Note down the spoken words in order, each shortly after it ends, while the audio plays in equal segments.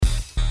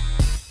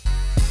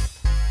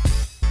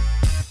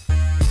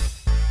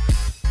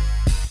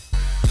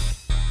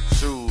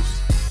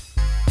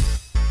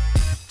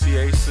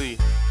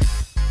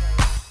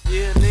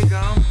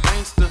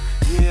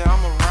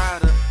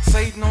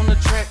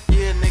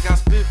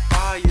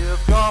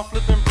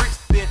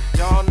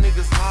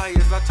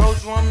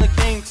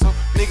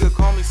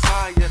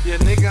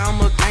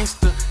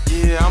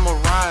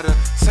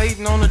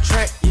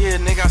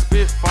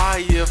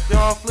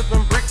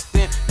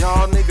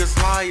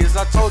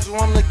told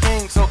you I'm the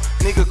king, so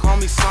nigga call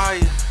me sire.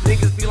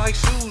 Niggas be like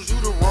shoes, you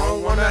the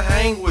wrong one to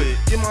hang with.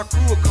 Get my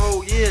crew a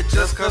cold, yeah,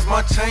 just cause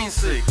my chain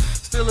sick.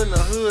 Still in the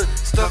hood,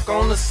 stuck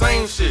on the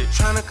same shit.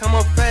 Tryna come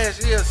up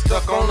fast, yeah,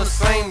 stuck on the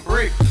same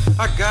brick.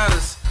 I got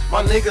us,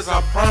 my niggas,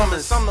 I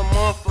promise. I'm the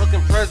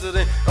motherfucking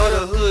president of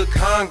the hood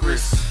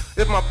Congress.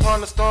 If my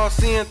partner starts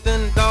seeing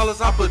thin dollars,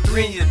 I put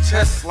 3 in your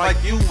chest like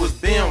you was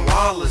Ben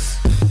Wallace.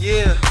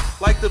 Yeah,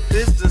 like the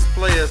Pistons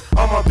players.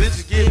 All my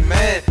bitches get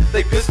mad,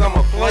 they pissed I'm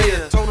a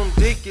player. Told them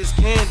dick is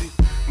candy,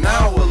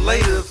 now or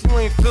later. If you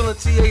ain't feeling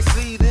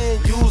THC, then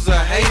you's a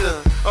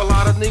hater. A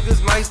lot of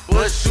niggas nice,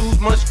 but shoes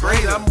much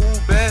greater. I move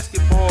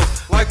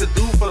basketballs like the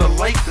dude for the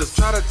Lakers.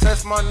 Try to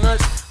test my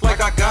nuts like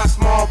I got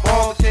small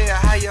balls. Yeah,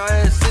 how your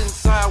ass sitting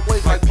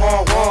sideways like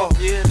Paul Wall.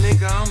 Yeah,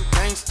 nigga, I'm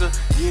gangsta.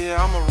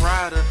 Yeah, I'm a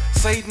rider.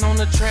 Satan on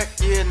the track,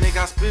 yeah,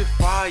 nigga, I spit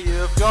fire.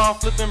 If y'all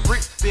flipping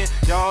bricks, then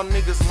y'all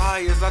niggas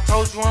liars. I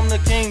told you I'm the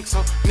king, so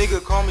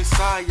nigga call me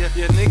sire.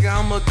 Yeah, nigga,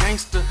 I'm a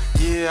gangster.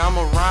 Yeah, I'm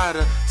a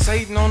rider.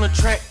 Satan on the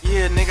track,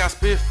 yeah, nigga, I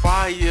spit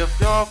fire. If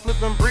y'all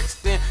flipping bricks,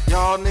 then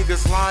y'all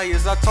niggas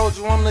liars. I told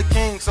you I'm the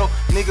king, so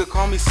nigga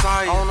call me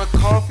sire. On a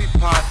coffee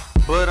pot,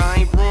 but I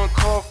ain't brewing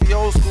coffee.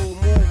 Old school,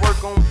 move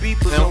work on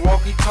beepers and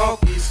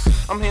walkie-talkies.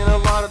 I'm hearing a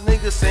lot of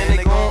niggas saying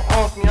they gon'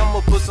 off me.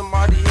 I'ma put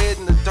somebody head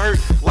in the dirt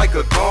like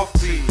a golf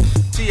tee.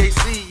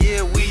 THC,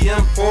 yeah, we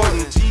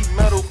important.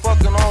 G-metal,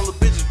 fucking all the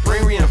bitches,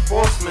 bring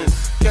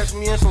reinforcements. Catch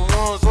me in some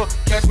ones or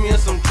catch me in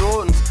some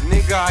Jordans.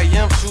 Nigga, I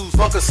am shoes,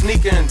 fuck a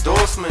sneaker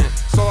endorsement.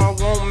 So I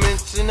won't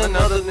mention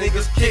another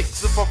nigga's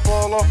kicks. If I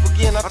fall off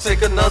again, I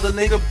take another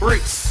nigga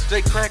bricks.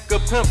 J crack a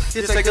pimp,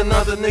 you take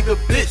another nigga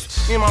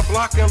bitch. In my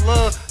block in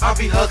love, I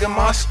be hugging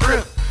my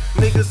strip.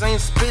 Niggas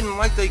ain't spitting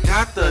like they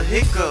got the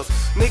hiccups.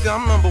 Nigga,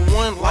 I'm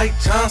 #1 like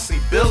Chauncey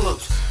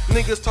Billups.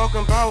 Niggas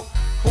talking about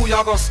who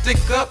y'all gon' stick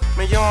up?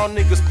 Man, y'all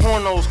niggas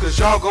pornos, cause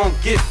y'all gon'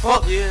 get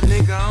fucked. Yeah,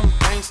 nigga, I'm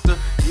gangsta.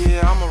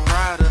 Yeah, I'm a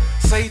rider.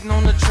 Satan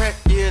on the track,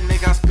 yeah,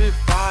 nigga, I spit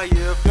fire.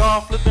 If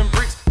y'all flipping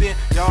bricks, then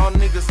y'all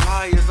niggas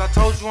liars. I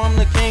told you I'm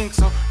the king,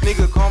 so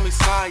nigga call me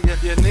sire.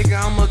 Yeah, nigga,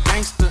 I'm a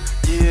gangsta.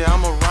 Yeah,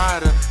 I'm a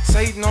rider.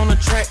 Satan on the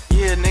track,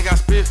 yeah, nigga, I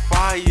spit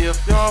fire.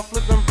 If y'all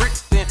flipping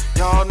bricks, then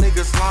y'all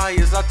niggas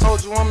liars. I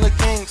told you I'm the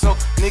king, so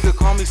nigga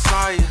call me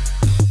sire.